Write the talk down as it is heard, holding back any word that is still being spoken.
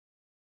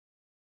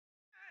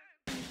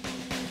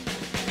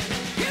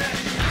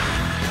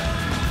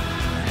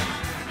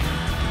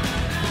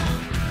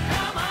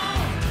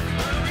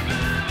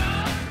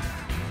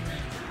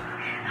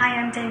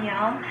I'm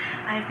Danielle.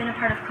 I've been a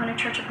part of Kona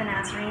Church of the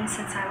Nazarene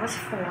since I was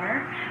 4.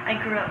 I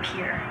grew up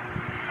here.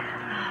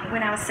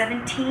 When I was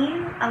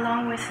 17,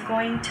 along with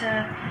going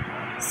to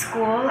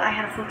school, I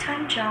had a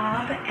full-time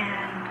job,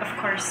 and of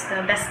course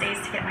the best days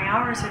to get my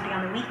hours would be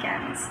on the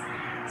weekends.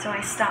 So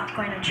I stopped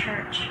going to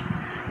church.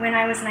 When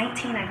I was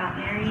 19, I got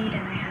married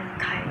and I had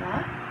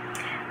Kyla.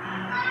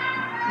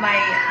 My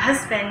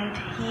husband,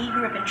 he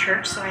grew up in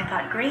church, so I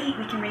thought, great,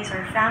 we can raise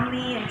our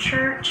family in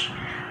church,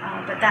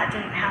 but that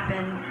didn't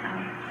happen.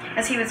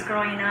 As he was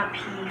growing up,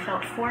 he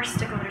felt forced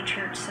to go to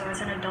church, so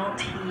as an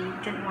adult, he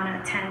didn't want to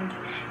attend,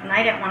 and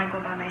I didn't want to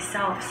go by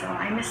myself, so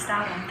I missed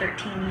out on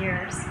 13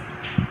 years.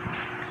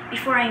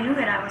 Before I knew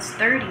it, I was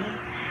 30,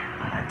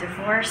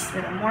 divorced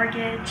with a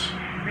mortgage,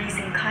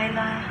 raising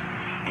Kyla,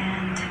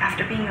 and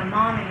after being a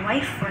mom and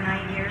wife for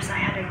 9 years, I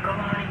had to go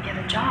out and get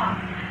a job.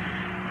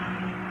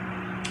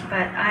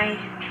 But I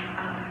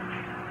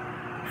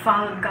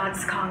followed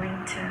God's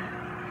calling to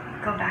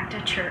go back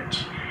to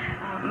church.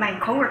 My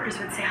coworkers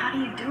would say, how do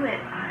you do it?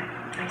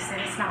 I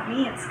said, it's not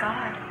me, it's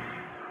God.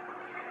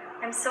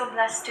 I'm so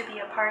blessed to be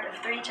a part of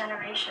 3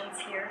 generations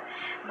here.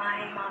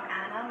 My mom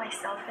Anna,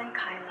 myself, and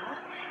Kyla.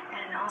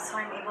 And also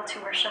I'm able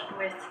to worship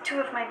with 2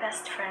 of my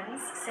best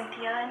friends,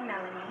 Cynthia and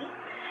Melanie.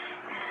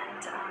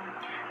 And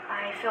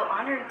I feel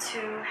honored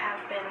to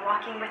have been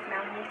walking with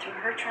Melanie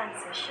through her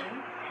transition.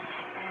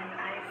 And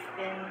I've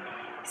been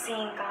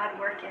seeing God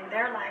work in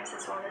their lives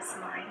as well as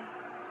mine.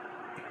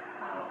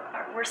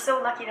 We're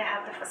so lucky to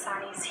have the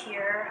Fasanis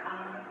here.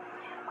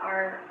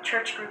 Our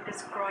church group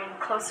is growing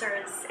closer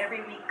as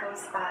every week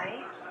goes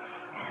by.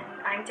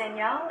 And I'm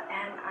Danielle,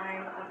 and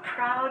I'm a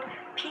proud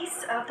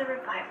piece of the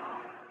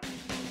revival.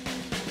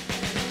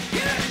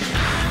 Yeah.